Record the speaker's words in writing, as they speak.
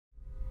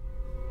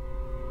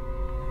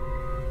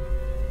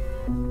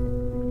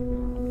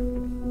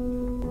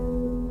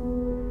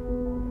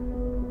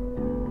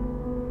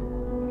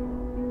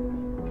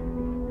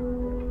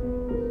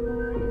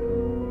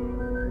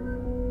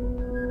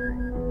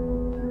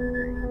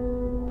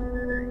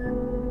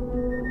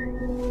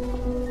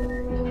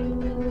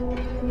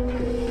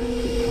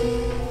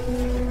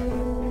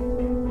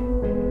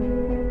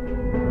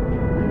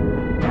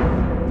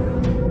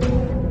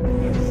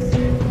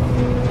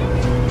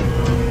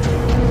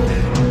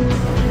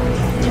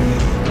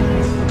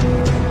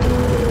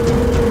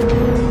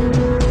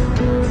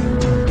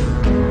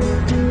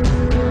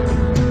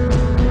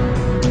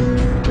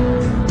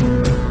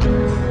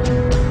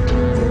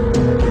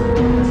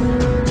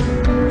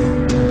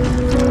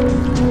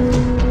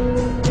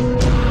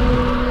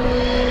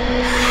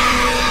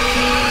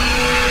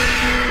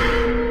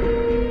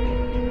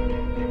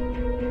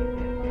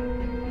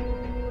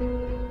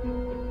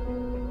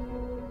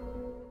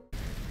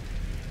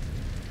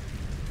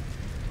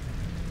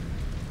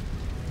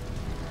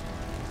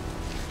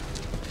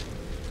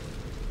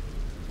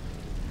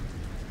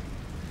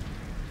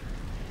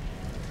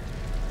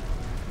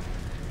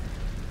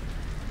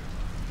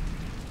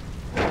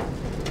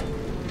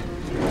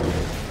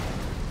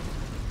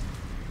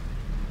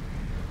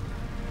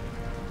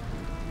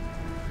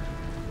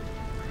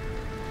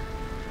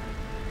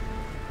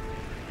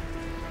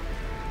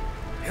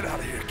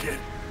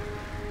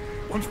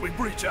Once we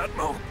breach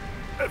Atmo,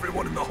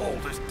 everyone in the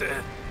hold is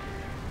dead.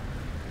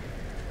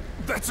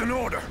 That's an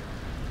order.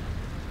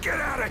 Get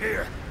out of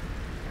here!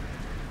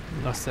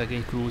 A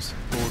szegény Cruz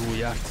tórul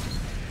járt.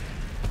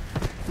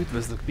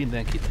 Üdvözlök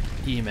mindenkit,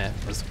 íme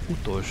az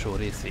utolsó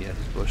részéhez,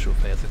 utolsó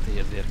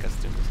fejezetéhez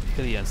érkeztünk az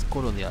Aliens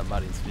Colonial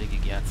Marines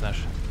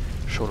végigjátszás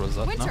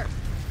sorozatnak.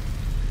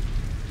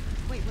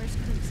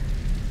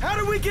 How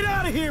do we get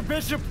out of here,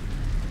 Bishop?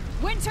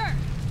 Winter!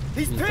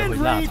 Mint ahogy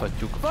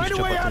láthatjuk, a kis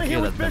csapatok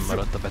életben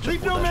maradt a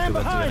becsapódást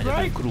követően,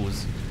 egyedül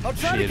Cruz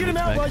sérült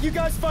meg.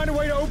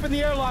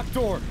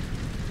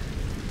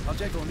 I'll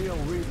take O'Neill,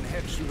 Reed, and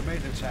Hicks through the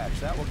maintenance hatch.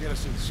 That will get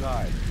us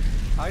inside.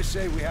 I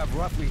say we have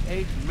roughly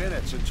 8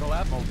 minutes until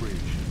Atmo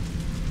breach.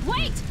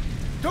 Wait!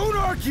 Don't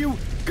argue!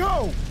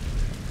 Go!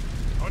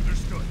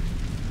 Understood.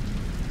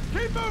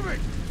 Keep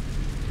moving!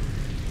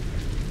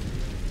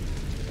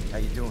 How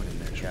you doing in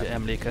there, Captain?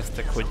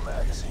 Emlékeztek, hogy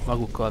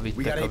magukkal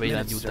vittek a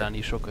Vélendi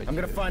utáni sok egy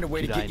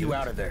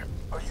királynőt.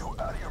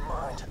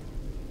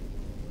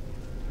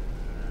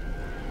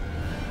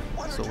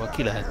 Szóval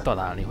ki lehet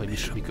találni,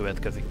 hogy mi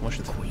következik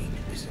most.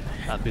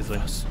 Hát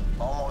bizony,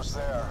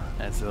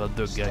 ezzel a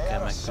döggel kell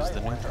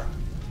megküzdenünk.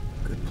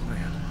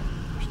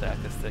 Most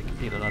elkezdtek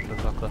pillanatra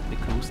zaklatni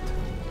Cruz-t.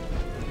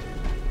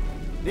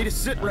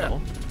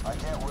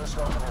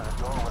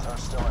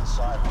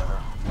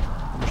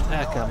 Most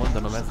el kell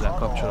mondanom ezzel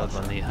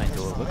kapcsolatban néhány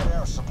dolgot.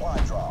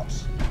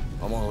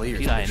 A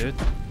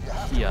királynőt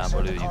hiába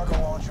lőjük.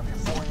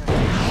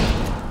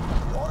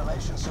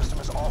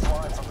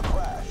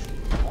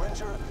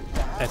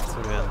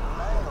 Egyszerűen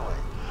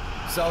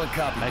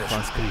meg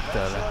van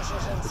skriptelve,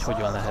 hogy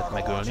hogyan lehet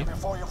megölni,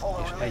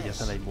 és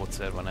egyetlen egy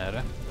módszer van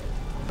erre.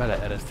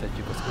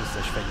 Beleereszthetjük az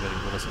összes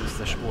fegyverünkből, az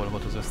összes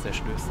orvot, az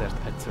összes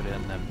lőszert, egyszerűen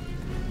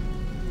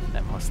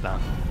nem használ.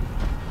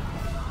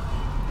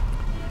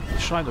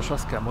 És sajnos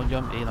azt kell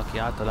mondjam, én, aki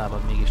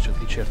általában mégiscsak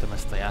dicsértem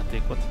ezt a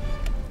játékot,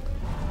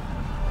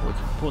 hogy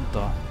pont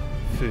a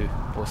fő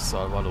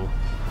bosszal való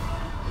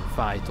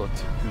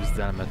fightot,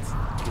 küzdelmet,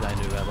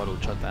 királynővel való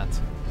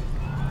csatát,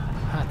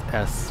 hát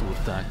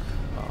elszúrták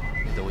a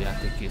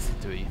videójáték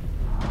készítői,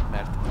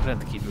 mert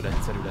rendkívül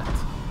egyszerű lett.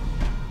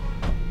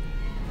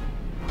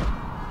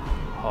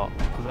 Ha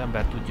az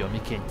ember tudja a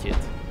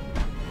mikéntjét,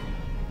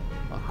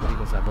 akkor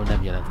igazából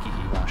nem jelent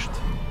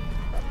kihívást.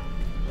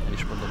 El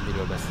is mondom,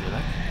 miről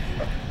beszélek.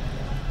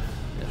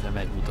 Ezzel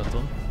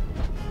megmutatom.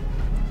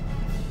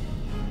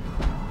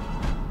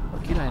 A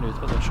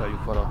királynőt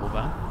odacsaljuk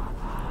valahová,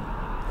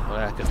 ahol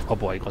elkezd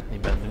abajgatni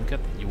bennünket,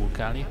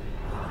 nyúlkálni,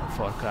 a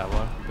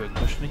farkával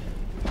bögdösni.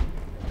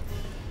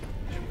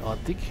 És mi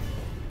addig,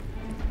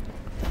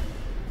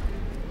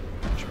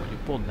 és mondjuk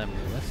pont nem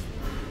lő lesz,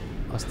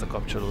 azt a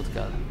kapcsolót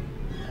kell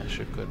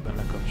első körben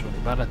lekapcsolni.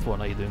 Bár lett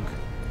volna időnk.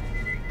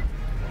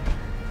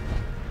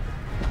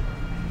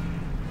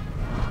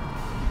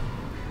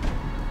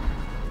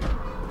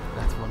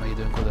 Lett volna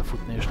időnk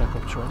odafutni és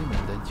lekapcsolni,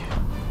 mindegy.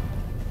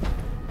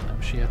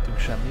 Nem sietünk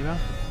semmivel.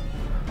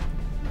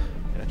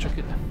 Gyere csak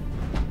ide.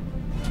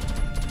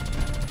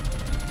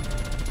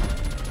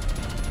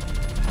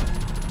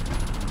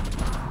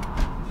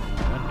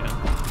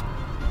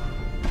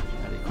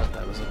 Elég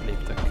határozott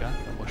léptekkel,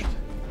 de most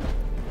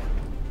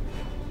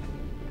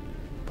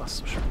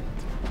basszus mint.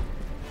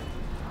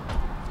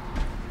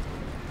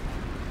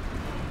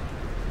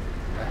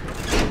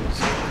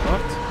 Lehúzzuk a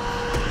kart,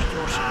 és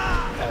gyorsan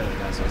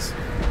elgázolsz.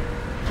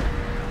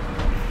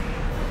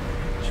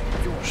 És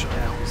gyorsan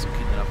elhúzzuk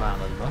innen a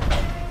bánatba.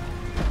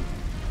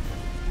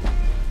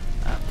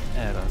 Hát,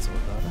 erre az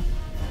oldalra.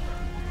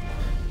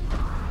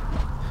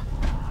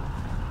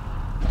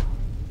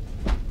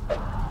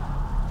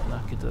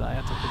 Na,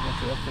 kitaláljátok, hogy mi a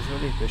következő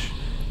lépés?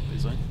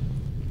 Bizony.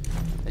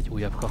 Egy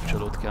újabb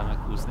kapcsolót kell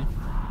meghúzni.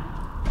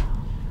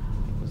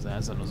 Hozzá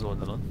ezen az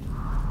oldalon.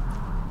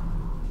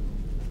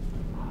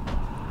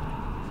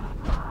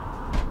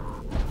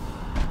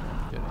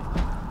 Gyere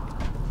innen.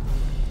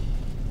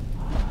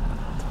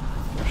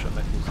 Gyorsan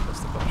meghúzzuk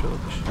azt a kapcsolót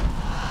is.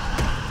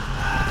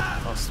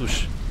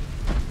 Basszus!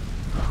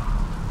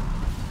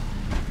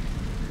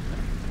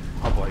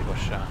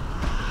 Habajgassál!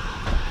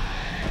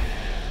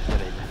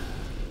 Gyere ide!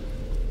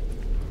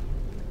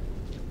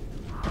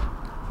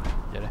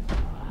 Gyere!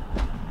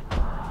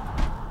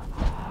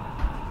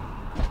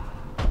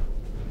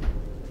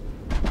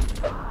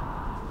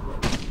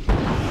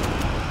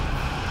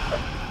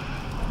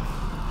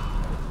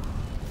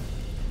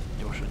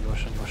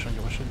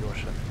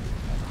 Gyorsan.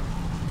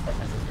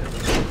 Ez.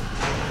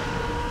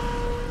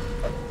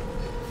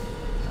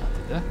 Hát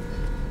ide.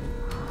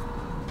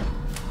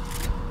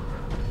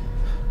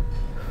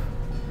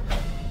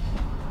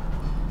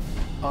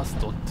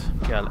 Azt ott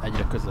kell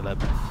egyre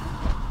közelebb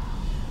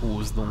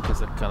húznunk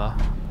ezekkel a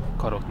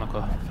karoknak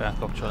a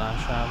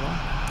felkapcsolásával.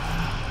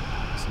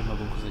 Szünk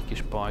magunkhoz egy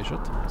kis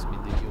pajzsot, ez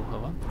mindig jó, ha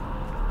van.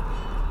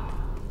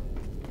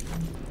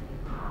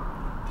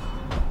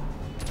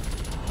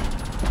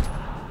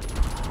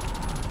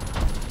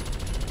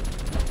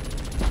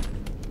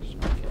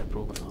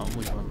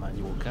 Amúgy van már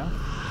jól kell.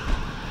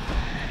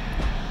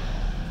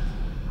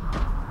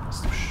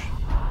 Basszus.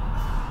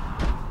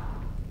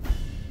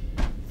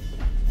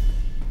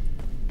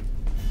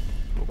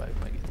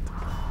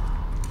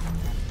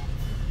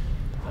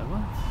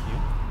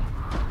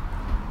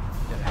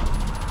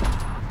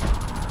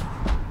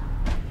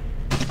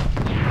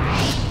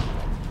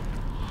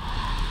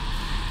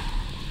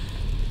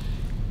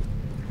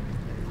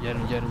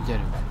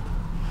 gyerünk.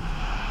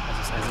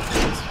 Ez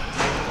az.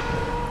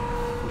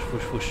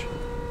 Fuss.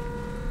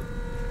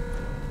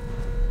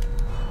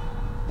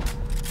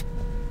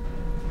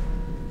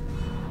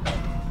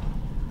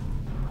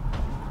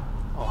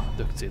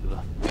 Dög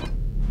cédula.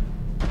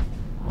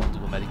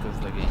 Montgomery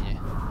közlegényé.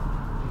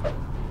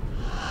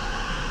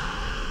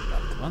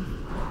 Ott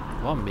van.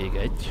 Van még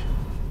egy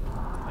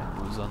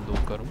meghúzandó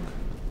karunk.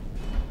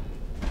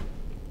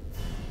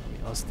 Ami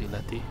azt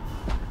illeti.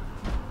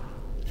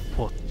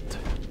 Ott.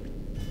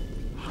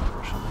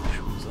 Gyorsan meg is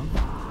húzom.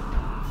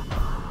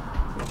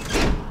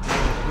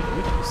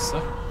 Úgy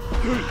vissza.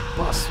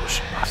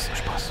 Basszus.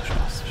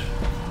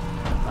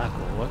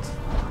 Mákon volt.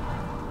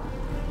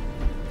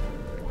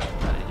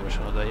 Elég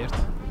gyorsan odaért.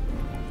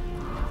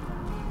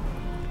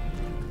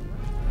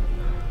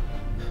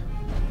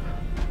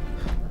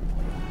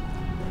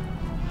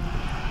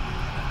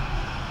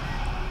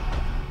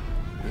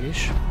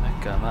 És meg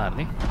kell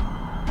várni.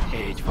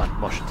 Így van,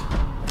 most.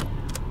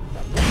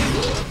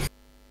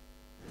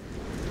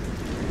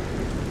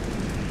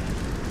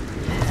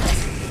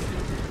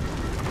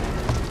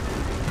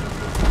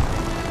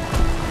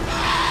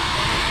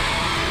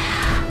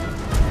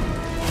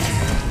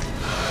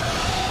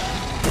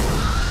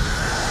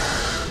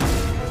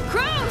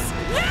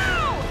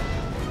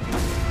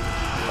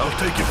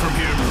 Take it from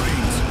here,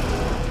 Marines.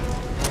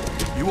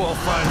 You all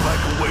find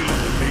Michael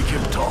Wayland and make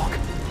him talk.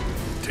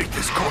 Take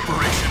this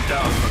corporation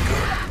down for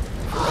good,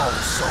 for all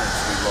the souls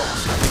we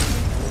lost.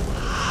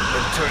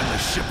 Then turn the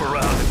ship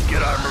around and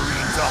get our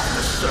Marines off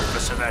the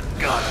surface of that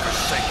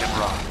godforsaken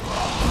rock.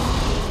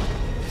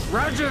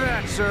 Roger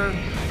that, sir.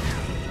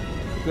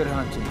 Good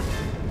hunting.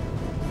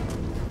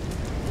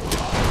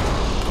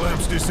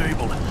 Clamps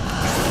disabled.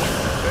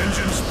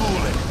 Engine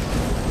spooling.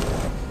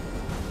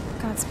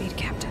 Godspeed,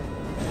 Captain.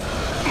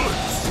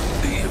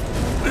 See if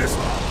this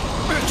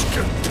bitch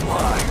can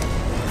fly.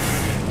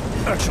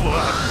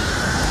 Actual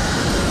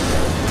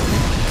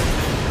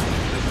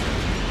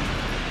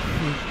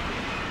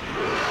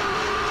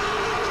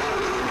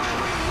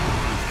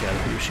Így kell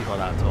hősi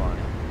halált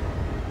halni.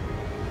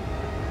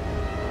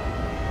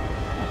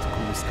 Hát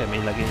Cruz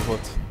kemény legény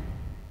volt.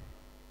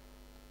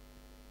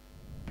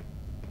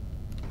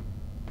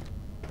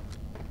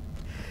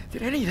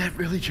 Did any of that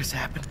really just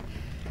happen?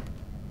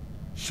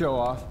 Show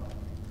off.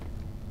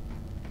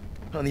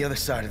 On the other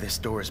side of this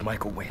door is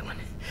Michael Wayland.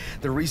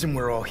 The reason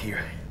we're all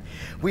here.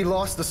 We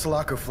lost the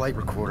Sulaco flight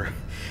recorder.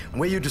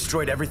 Wayu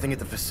destroyed everything at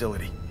the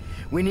facility.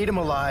 We need him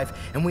alive,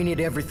 and we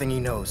need everything he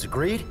knows.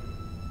 Agreed?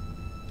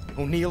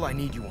 O'Neill, I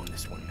need you on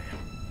this one, man.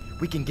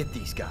 We can get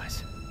these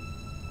guys.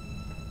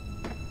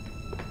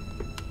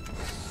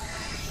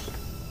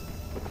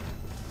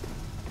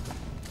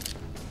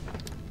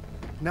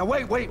 Now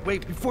wait,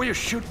 before you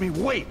shoot me,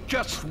 wait,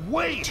 just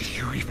wait! Do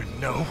you even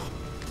know?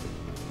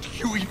 Do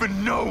you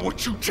even know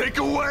what you take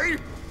away?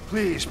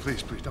 Please,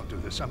 don't do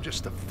this. I'm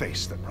just the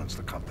face that runs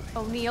the company.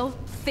 O'Neill,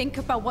 think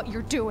about what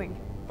you're doing.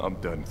 I'm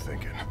done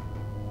thinking.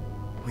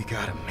 We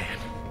got him, man.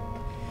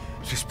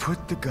 Just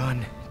put the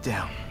gun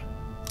down.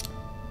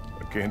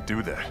 I can't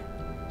do that.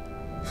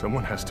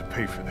 Someone has to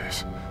pay for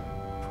this.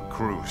 For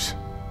Cruz.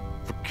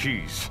 For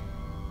Keys.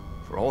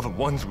 For all the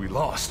ones we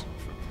lost.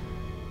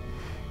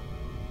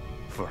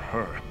 For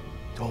her.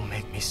 Don't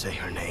make me say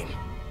her name.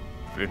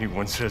 If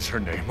anyone says her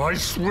name, I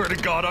swear to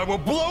God I will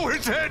blow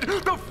his head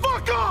the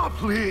fuck off!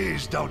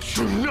 Please, don't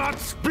Do not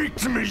speak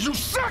to me, you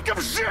sack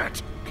of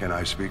shit! Can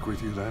I speak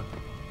with you then?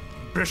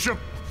 Bishop,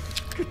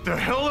 get the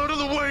hell out of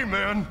the way,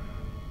 man!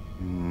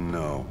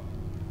 No.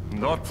 I'm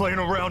not playing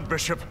around,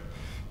 Bishop.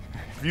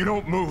 If you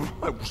don't move,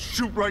 I will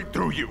shoot right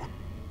through you.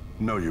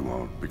 No, you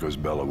won't, because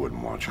Bella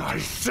wouldn't want you to. I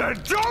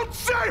said don't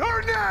say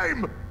her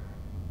name!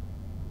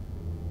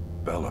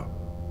 Bella.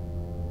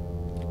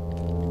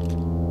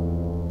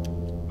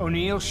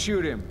 O'Neill,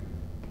 shoot him.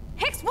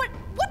 Hicks, what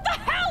the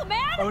hell,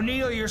 man?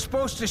 O'Neill, you're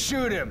supposed to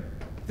shoot him.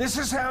 This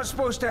is how it's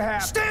supposed to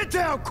happen. Stand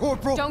down,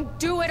 Corporal! Don't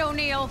do it,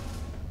 O'Neill.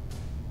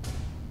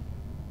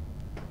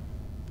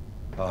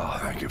 Oh,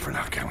 thank you for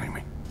not killing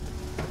me.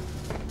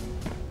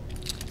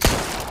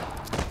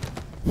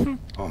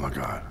 Oh my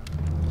God.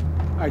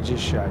 I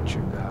just shot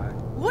your guy.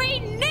 We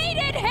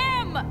needed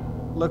him!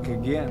 Look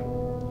again.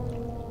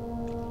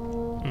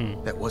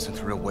 That wasn't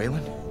the real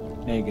Wayland?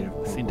 Negative.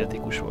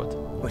 Szintetikus volt.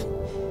 What?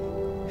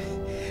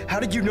 How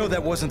did you know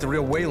that wasn't the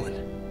real Wayland?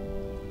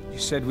 You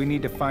said we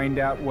need to find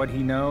out what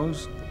he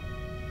knows?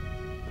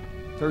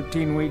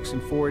 13 weeks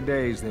and 4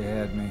 days they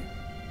had me.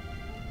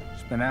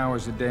 Spent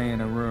hours a day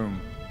in a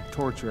room.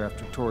 Torture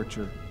after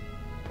torture.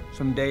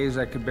 Some days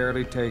I could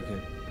barely take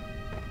it.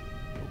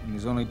 But when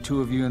there's only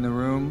 2 of you in the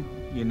room,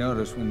 you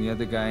notice when the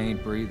other guy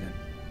ain't breathing.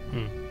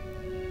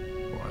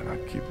 Why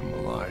not keep him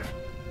alive?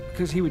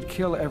 Because he would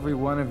kill every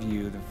one of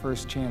you the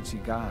first chance he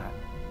got.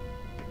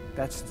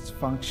 That's its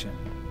function.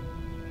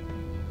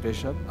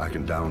 Bishop? I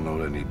can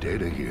download any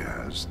data he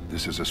has.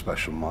 This is a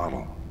special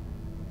model.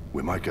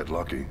 We might get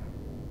lucky.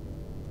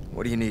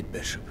 What do you need,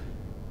 Bishop?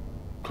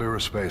 Clear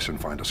a space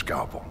and find a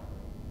scalpel.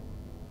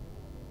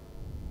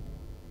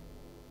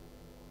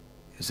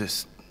 Is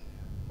this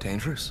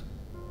dangerous?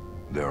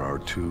 There are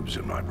tubes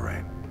in my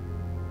brain.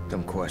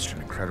 Dumb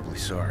question, incredibly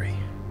sorry.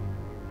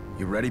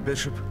 You ready,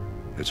 Bishop?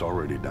 It's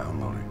already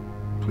downloading.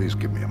 Please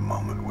give me a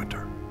moment,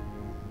 Winter.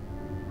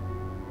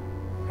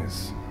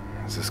 Is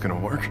this gonna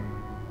work?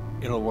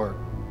 It'll work.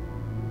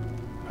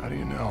 How do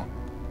you know?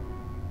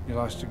 You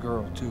lost a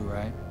girl too,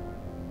 right?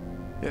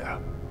 Yeah.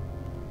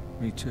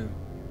 Me too.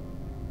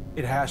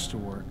 It has to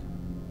work.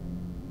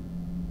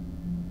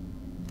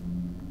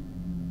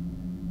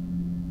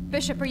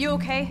 Bishop, are you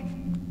okay?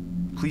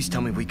 Please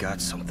tell me we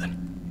got something.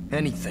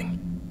 Anything.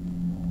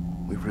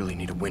 We really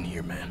need a win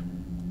here, man.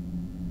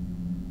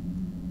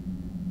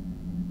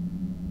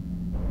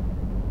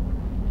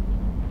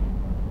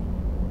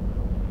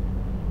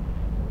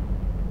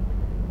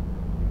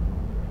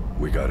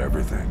 We got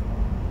everything.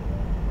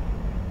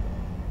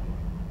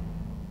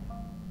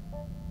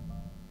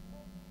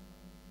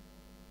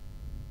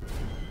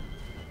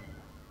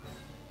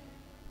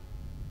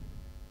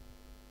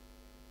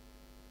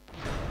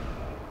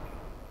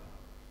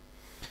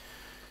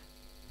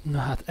 Na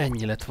hát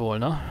ennyi lett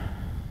volna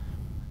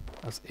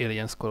az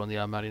Aliens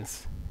Colonial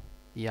Marines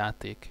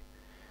játék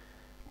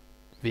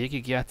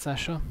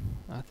végigjátszása.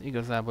 Hát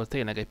igazából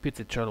tényleg egy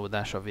picit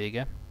csalódás a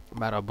vége,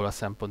 bár abból a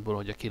szempontból,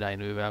 hogy a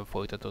királynővel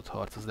folytatott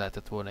harc az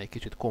lehetett volna egy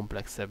kicsit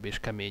komplexebb és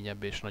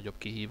keményebb és nagyobb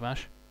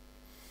kihívás.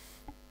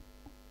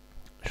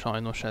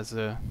 Sajnos ez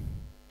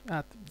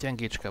hát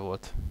gyengécske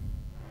volt.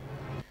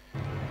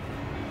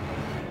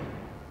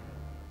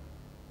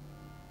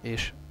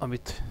 És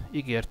amit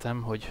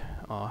ígértem, hogy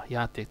a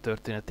játék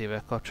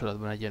történetével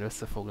kapcsolatban egy ilyen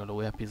összefoglaló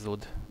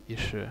epizód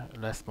is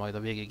lesz majd a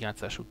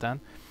végigjátszás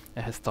után,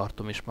 ehhez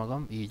tartom is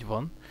magam, így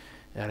van,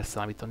 erre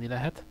számítani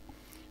lehet.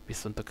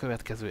 Viszont a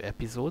következő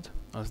epizód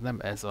az nem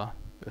ez a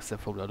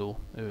összefoglaló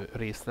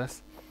rész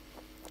lesz,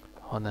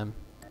 hanem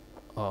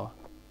a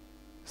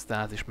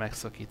Stázis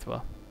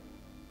megszakítva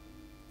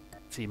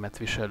címet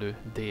viselő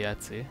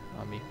DLC,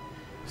 ami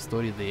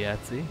Story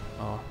DLC,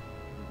 a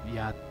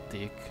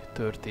játék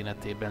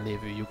történetében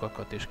lévő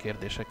lyukakat és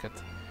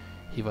kérdéseket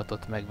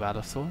hivatott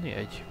megválaszolni.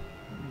 Egy,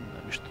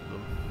 nem is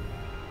tudom,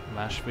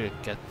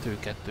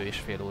 kettő és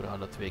fél óra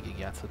alatt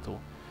végigjátszható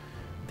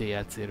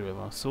DLC-ről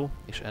van szó,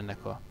 és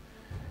ennek a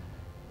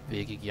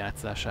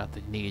végigjátszását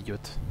egy 4-5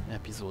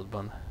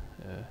 epizódban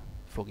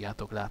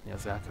fogjátok látni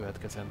az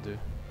elkövetkezendő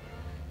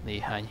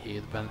néhány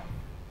hétben.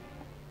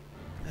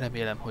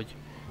 Remélem, hogy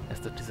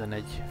ezt a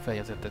 11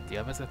 fejezetet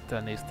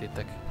élvezettel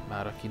néztétek,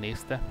 már aki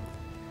nézte.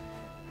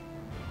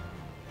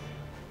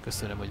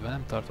 Köszönöm, hogy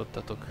velem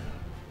tartottatok.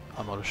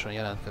 Hamarosan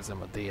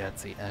jelentkezem a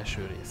DLC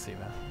első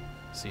részével.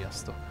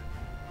 Sziasztok!